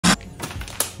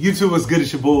YouTube, what's good?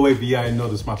 It's your boy, Wavy. You already know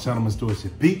this. My channel, Mr.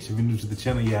 Dorset Beach. If you're new to the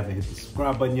channel, you haven't hit the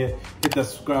subscribe button yet. Hit that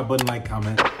subscribe button, like,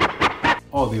 comment,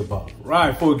 all the above.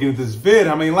 Right, before we get into this vid,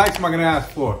 how many likes am I gonna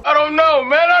ask for? I don't know,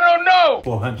 man. I don't know.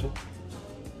 400.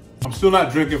 I'm still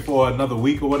not drinking for another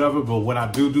week or whatever, but when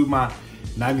I do my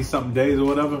 90-something days or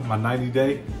whatever, my 90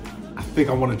 day, I think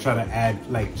I want to try to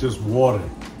add like just water.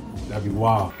 That'd be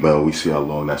wild. Well, we see how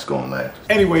long that's gonna last.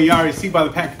 Anyway, you already see by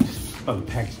the package.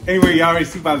 Anyway, you already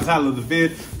see by the title of the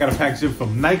vid, got a package in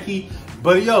from Nike.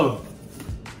 But yo,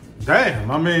 damn,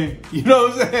 I mean, you know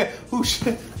what I'm saying? Who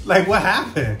should, like, what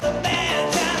happened?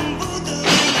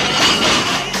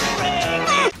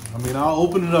 I mean, I'll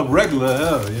open it up regular,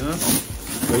 hell, you know?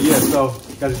 But yeah, so,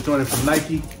 got this joint in from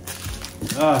Nike.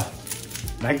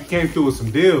 Nike came through with some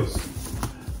deals.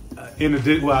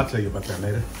 Well, I'll tell you about that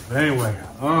later. But anyway,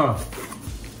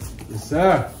 yes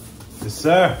sir, yes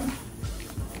sir.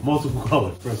 Multiple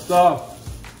colors. First off,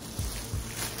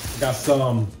 got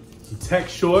some tech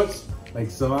shorts, like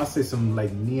some, I say some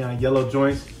like neon yellow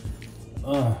joints.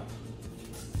 Bam.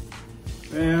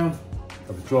 Got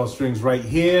the drawstrings right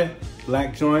here,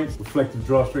 black joints, reflective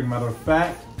drawstring. Matter of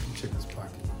fact, let me check this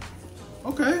pocket.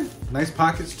 Okay, nice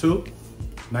pockets too.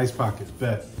 Nice pockets,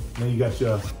 bet. Then you got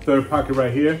your third pocket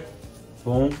right here.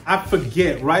 Boom. I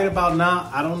forget right about now.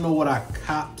 I don't know what I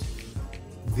copped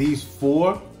these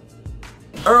for.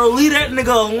 Earl, leave that nigga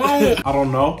alone. I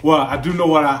don't know. Well, I do know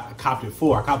what I copped it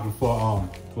for. I copped it for,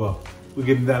 well, we'll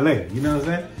get into that later. You know what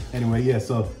I'm saying? Anyway, yeah,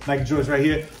 so Nike joints right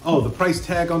here. Oh, the price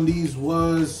tag on these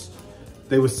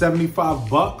they were 75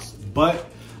 bucks, but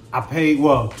I paid,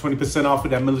 well, 20% off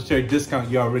of that military discount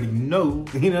you already know.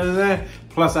 You know what I'm saying?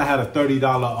 Plus I had a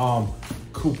 $30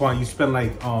 coupon. You spend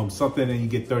like something and you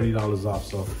get $30 off.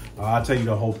 So I'll tell you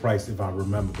the whole price if I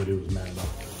remember, but it was mad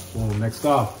enough. Boom, next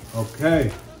off. Okay.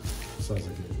 Sounds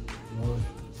like it.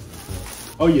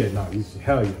 Oh yeah, no, these,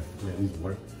 hell yeah. Yeah, these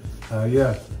work.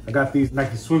 Yeah, I got these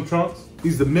Nike swim trunks.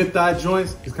 These are the mid-thigh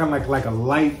joints. It's kind of like a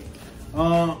light,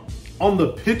 on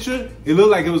the picture, it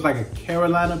looked like it was like a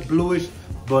Carolina bluish,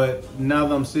 but now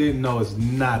that I'm seeing, no, it's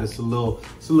not. It's a little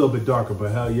bit darker,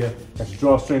 but hell yeah. Got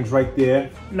your drawstrings right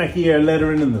there. Nike Air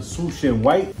lettering in the swoosh in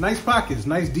white. Nice pockets,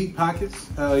 nice deep pockets.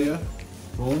 Hell yeah.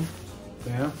 Boom.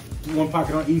 Bam. One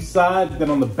pocket on each side. Then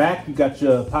on the back, you got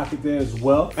your pocket there as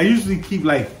well. I usually keep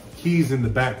like keys in the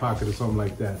back pocket or something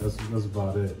like that. That's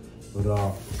about it. But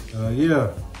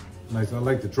yeah, nice. I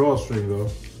like the drawstring though.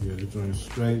 Yeah, the joint is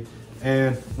straight.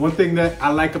 And one thing that I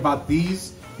like about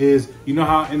these is, you know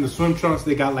how in the swim trunks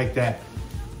they got like that,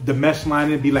 the mesh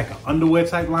lining be like an underwear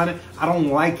type lining. I don't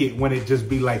like it when it just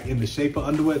be like in the shape of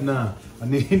underwear. Nah, I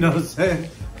need, you know what I'm saying?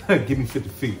 Give me 50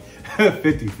 feet.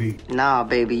 50 feet. Nah,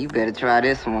 baby, you better try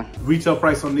this one. Retail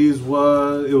price on these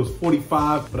was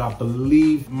 45, but I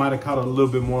believe might have caught a little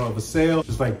bit more of a sale.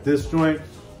 Just like this joint,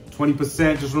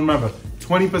 20%. Just remember,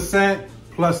 20%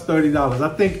 plus $30.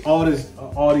 I think all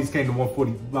these came to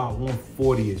 140, about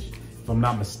 140-ish, if I'm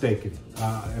not mistaken.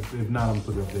 If not, I'm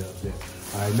gonna put it up there.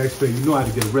 All right, next pair, you know how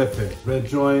to get a red pair. Red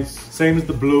joints, same as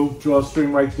the blue,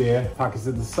 drawstring right there. Pockets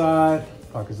at the side.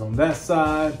 Pockets on that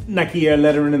side. Nike Air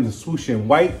lettering in the swoosh in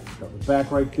white. Got the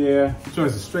back right there. These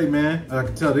joints are straight, man. I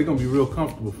can tell they're gonna be real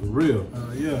comfortable for real.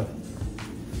 Yeah.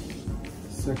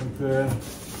 Second pair.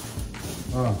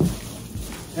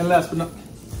 And last but not.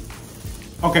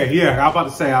 Okay, yeah, I was about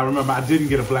to say, I remember I didn't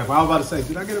get a black one. I was about to say,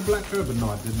 did I get a black pair? But no,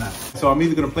 I did not. So I'm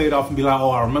either gonna play it off and be like,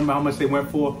 oh, I remember how much they went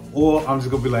for, or I'm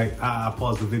just gonna be like, I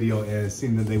paused the video and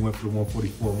seen that they went for the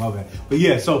 144, my bad. But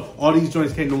yeah, so all these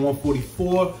joints came to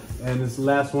 144, and this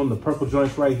last one, the purple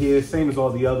joints right here, same as all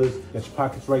the others. Got your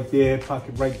pockets right there,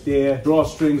 pocket right there,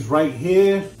 drawstrings right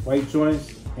here, white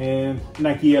joints, and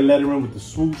Nike Air lettering with the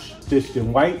swoosh stitched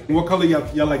in white. What color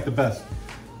y'all like the best?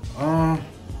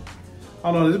 I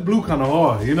don't know, this blue kind of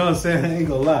hard, you know what I'm saying? I ain't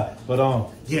gonna lie. But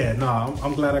yeah, nah,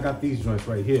 I'm glad I got these joints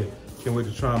right here. Can't wait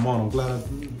to try them on. I'm glad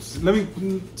let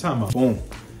me, time out. Boom.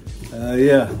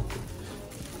 Yeah.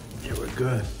 Yeah, we're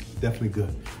good. Definitely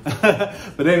good.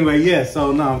 But anyway, yeah,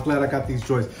 so no, I'm glad I got these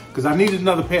joints because I needed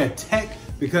another pair of tech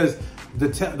because the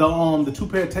two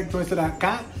pair of tech joints that I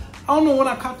got, I don't know when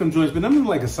I caught them joints, but them was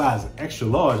like a size extra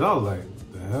large. I was like,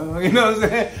 the hell? You know what I'm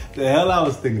saying? The hell I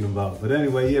was thinking about. But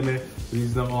anyway, yeah, man.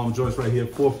 These joints right here,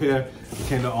 4 pair. It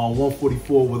came to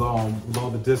 144 with all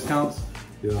the discounts.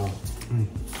 You know,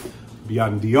 be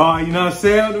out in DR, you know what I'm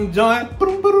saying? Them joints.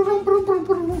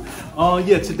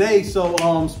 Yeah, today, so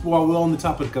while we're on the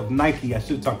topic of Nike, I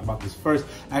should have talked about this first.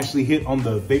 I actually hit on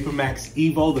the Vapormax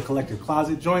Evo, the collector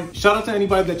closet joint. Shout out to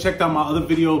anybody that checked out my other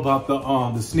video about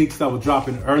the sneaks that were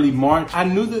dropping early March. I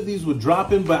knew that these were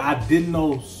dropping, but I didn't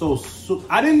know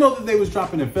I didn't know that they was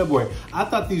dropping in February. I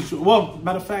thought these, well,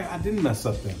 matter of fact, I didn't mess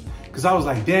up then. Because I was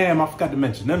like, damn, I forgot to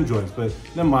mention them joints, but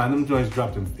never mind, them joints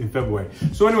dropped in February.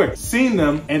 So anyway, seen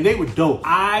them and they were dope.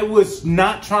 I was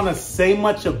not trying to say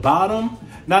much about them.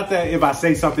 Not that if I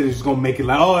say something, it's just gonna make it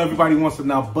like, oh, everybody wants them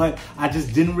now, but I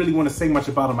just didn't really want to say much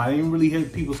about them. I didn't really hear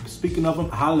people speaking of them.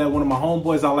 I hollered at one of my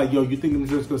homeboys. I was like, yo, you think them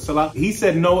joints gonna sell out? He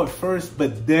said no at first,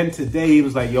 but then today he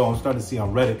was like, yo, I'm starting to see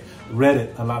on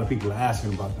Reddit, a lot of people are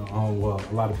asking about them. Well,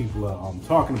 a lot of people are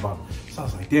talking about them. So I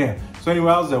was like, damn. So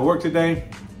anyway, I was at work today,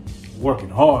 working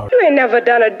hard. You ain't never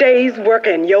done a day's work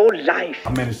in your life. I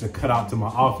managed to cut out to my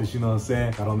office, you know what I'm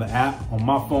saying? Got on the app on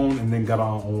my phone and then got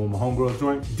on my homegirl's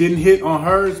joint. Didn't hit on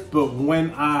hers, but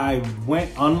when I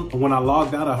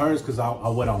logged out of hers, because I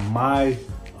went on my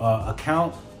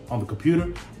account on the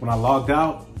computer, when I logged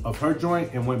out of her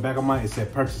joint and went back on mine, it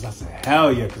said purchase. I said,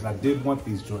 hell yeah, because I did want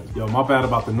these joints. Yo, my bad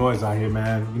about the noise out here,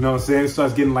 man. You know what I'm saying? It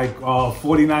starts getting like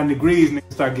 49 degrees and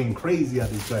it start getting crazy out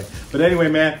this joint. But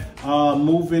anyway, man,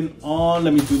 moving on.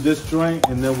 Let me do this joint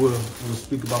and then we'll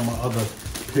speak about my other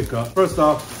pickup. First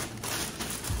off,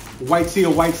 white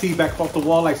tee back off the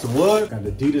wall like some wood. Got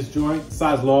an Adidas joint,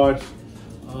 size large.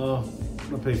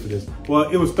 I'm gonna pay for this. Well,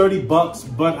 it was 30 bucks,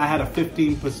 but I had a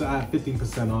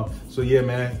 15% off. So yeah,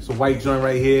 man, it's a white joint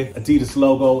right here. Adidas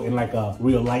logo in like a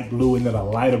real light blue and then a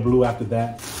lighter blue after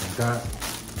that. Got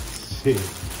shit.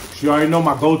 You already know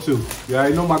my go-to. You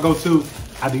already know my go-to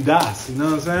Adidas, you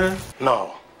know what I'm saying?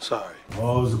 No, sorry.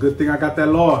 Oh, it was a good thing I got that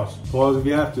large. Pause if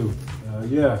you have to.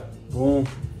 Yeah, boom.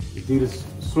 Adidas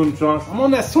swim trunks. I'm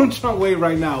on that swim trunk wave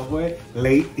right now, boy.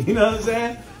 Late, you know what I'm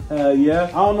saying? Yeah,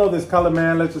 I don't know this color,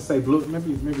 man. Let's just say blue.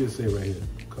 Maybe it'll say right here.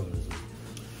 What color is it?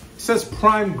 It says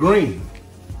prime green.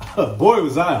 Boy,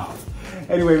 was I off.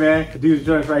 Anyway, man, Adidas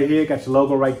joint right here. Got your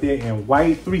logo right there in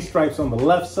white. 3 stripes on the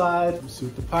left side. Let's see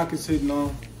what the pockets hitting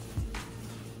on.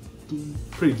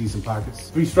 Pretty decent pockets.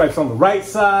 3 stripes on the right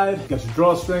side. Got your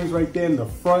drawstrings right there in the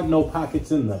front. No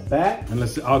pockets in the back. And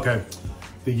let's see. Okay,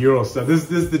 the Euro stuff. This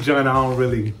is the joint I don't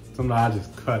really. Sometimes I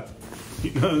just cut.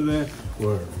 You know what I'm saying?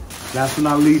 Word. Last but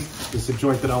not least, it's a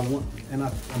joint that I want. And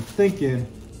I'm thinking,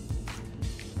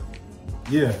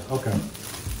 yeah, okay.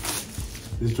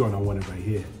 This joint I wanted right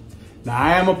here. Now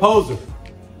I am a poser.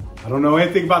 I don't know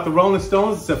anything about the Rolling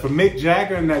Stones except for Mick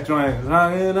Jagger and that joint.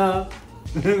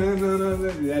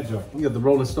 That joint. You got the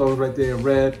Rolling Stones right there in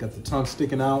red. Got the tongue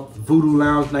sticking out. Voodoo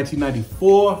Lounge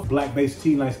 1994. Black base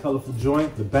tee, nice colorful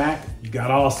joint. The back, you got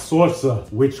all sorts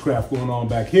of witchcraft going on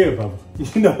back here, brother.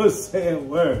 You know what I'm saying?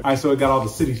 Word. All right, so it got all the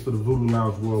cities for the Voodoo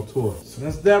Lounge World Tour. So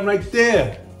that's that right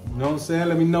there. You know what I'm saying?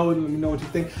 Let me know what you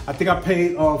think. I think I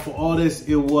paid for all this,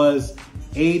 it was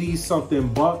 80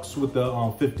 something bucks with the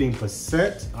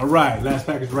 15%. All right, last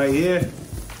package right here.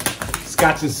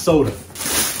 Scotch and soda.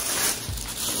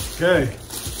 Okay.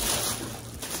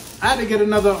 I had to get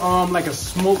another like a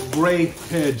smoke gray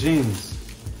pair of jeans.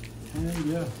 And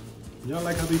yeah. Y'all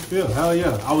like how these feel? Hell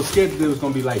yeah. I was scared that they was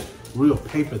gonna be like real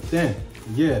paper thin.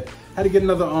 Yeah. Had to get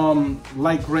another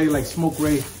light gray, like smoke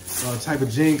gray type of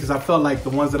jean, because I felt like the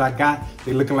ones that I got,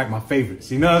 they looking like my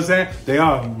favorites. You know what I'm saying? They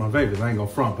are my favorites, I ain't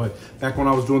gonna front. But back when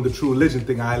I was doing the True Religion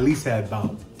thing, I at least had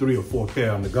about 3 or 4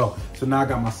 pair on the go. So now I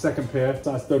got my second pair,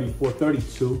 size 34,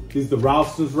 32. These are the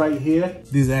Rousters right here.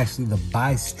 These are actually the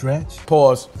bi-stretch.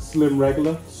 Pause. Slim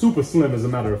regular. Super slim as a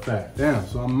matter of fact. Damn,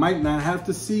 so I might not have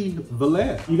to see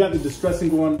Valet. You got the distressing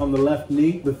going on the left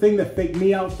knee. The thing that faked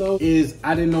me out though is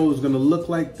I didn't know it was gonna look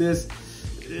like this.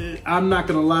 I'm not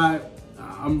gonna lie.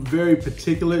 I'm very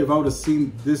particular. If I would have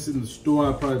seen this in the store,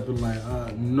 I'd probably been like,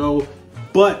 no.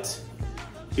 But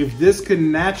if this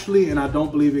can naturally, and I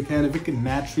don't believe it can, if it can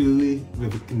naturally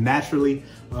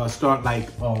start like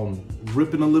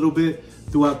ripping a little bit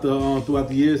throughout the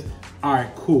years, all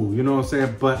right, cool. You know what I'm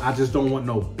saying? But I just don't want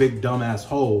no big dumbass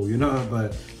hole, you know?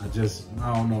 But I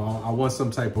don't know. I want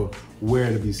some type of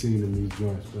wear to be seen in these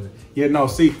joints. But yeah, no,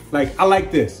 see, like I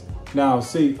like this. Now,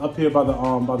 see up here by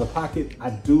the pocket, I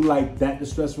do like that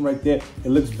distressing right there. It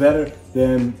looks better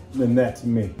than that to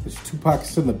me. There's 2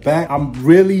 pockets in the back. I'm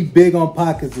really big on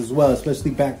pockets as well,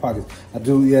 especially back pockets. I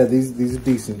do, yeah, these are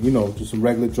decent, you know, just some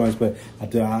regular joints, but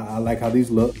I like how these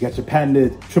look. You got your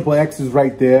patented triple X's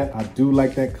right there. I do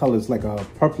like that color. It's like a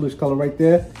purplish color right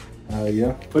there.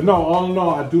 Yeah. But no, all in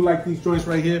all, I do like these joints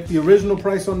right here. The original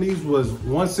price on these was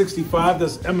 $165.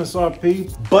 That's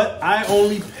MSRP. But I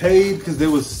only paid, because they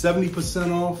was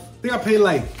 70% off. I think I paid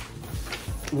like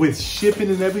with shipping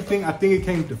and everything, I think it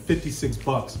came to 56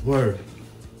 bucks. Word.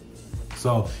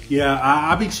 So yeah,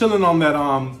 I be chilling on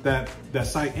that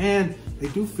site, and they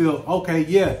do feel okay.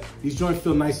 Yeah, these joints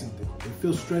feel nice and they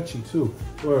feel stretchy too.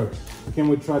 Word. I can't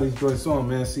wait to try these joints on,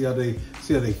 man. See how they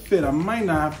fit. I might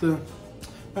not have to.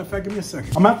 Matter of fact, give me a second.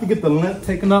 I'm gonna have to get the length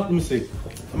taken up. Let me see.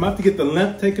 I'm gonna have to get the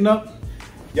length taken up.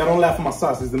 Y'all don't laugh at my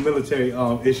socks. It's the military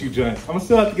issue joints. I'm gonna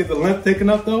still have to get the length taken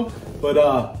up though. But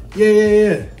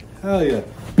yeah. Hell yeah.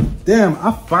 Damn,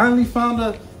 I finally found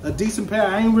a decent pair.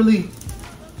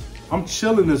 I'm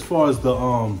chilling as far as the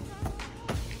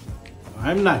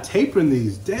I'm not tapering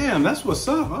these. Damn, that's what's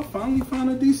up. I finally found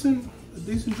a decent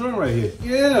joint right here.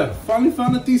 Yeah, finally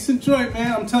found a decent joint,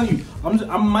 man. I'm telling you,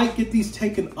 I might get these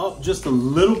taken up just a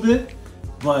little bit,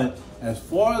 but as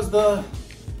far as I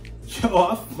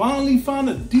finally found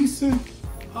a decent,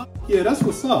 yeah, that's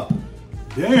what's up.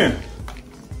 Damn.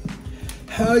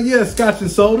 Hell yeah, scotch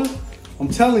and soda. I'm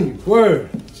telling you, word.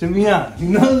 Check me out. You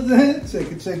know what I'm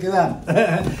saying? Check it out.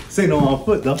 This ain't no on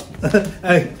foot though.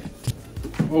 Hey.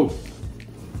 Oh.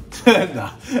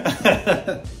 Nah.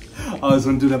 I was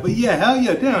gonna do that. But yeah, hell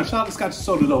yeah. Damn, shout out to Scotch and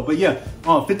Soda though. But yeah,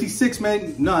 56,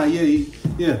 man. Nah,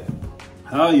 yeah.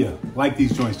 Hell yeah. Like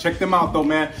these joints. Check them out though,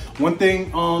 man. One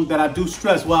thing that I do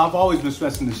stress, well, I've always been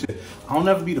stressing this shit. I'll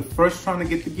never be the first trying to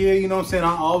get the gear, you know what I'm saying?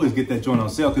 I always get that joint on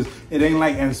sale because it ain't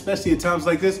like, and especially at times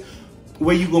like this,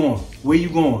 where you going? Where you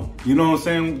going? You know what I'm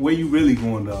saying? Where you really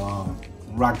going to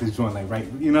rock this joint, like, right?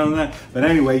 You know what I'm saying? But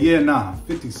anyway, yeah, nah,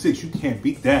 56, you can't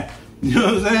beat that. You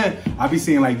know what I'm saying? I be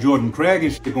seeing like Jordan Craig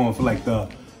and shit going for like the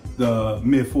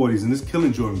mid 40s, and it's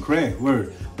killing Jordan Craig,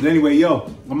 word. But anyway,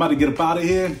 yo, I'm about to get up out of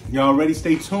here. Y'all ready?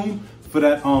 Stay tuned for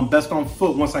that best on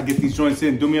foot. Once I get these joints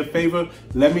in, do me a favor,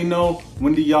 let me know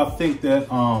when do y'all think that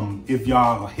if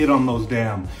y'all hit on those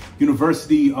damn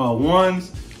university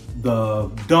ones, the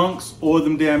dunks, or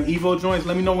them damn Evo joints.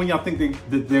 Let me know when y'all think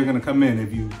that they're gonna come in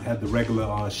if you had the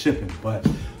regular shipping. But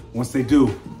once they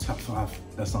do, top 5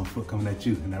 that's on foot coming at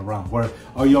you in that round. Word.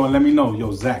 Oh, yo, and let me know.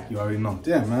 Yo, Zach, you already know.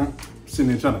 Damn, man. I'm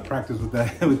sitting there trying to practice with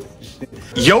that, shit.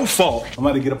 Your fault. I'm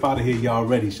about to get up out of here. Y'all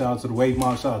ready? Shout out to the Wave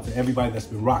Mom. Shout out to everybody that's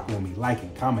been rocking with me,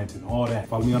 liking, commenting, all that.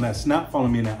 Follow me on that Snap. Follow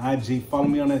me on that IG. Follow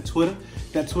me on that Twitter.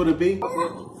 That Twitter be.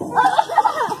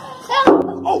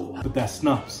 Oh, but that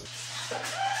Snuffs.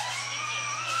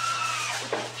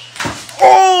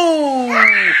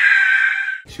 Oh!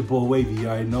 It's your boy Wavy. You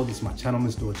already know this is my channel,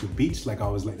 Mr. Orchard Beach. Like I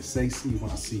always like to say, see you when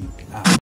I see you.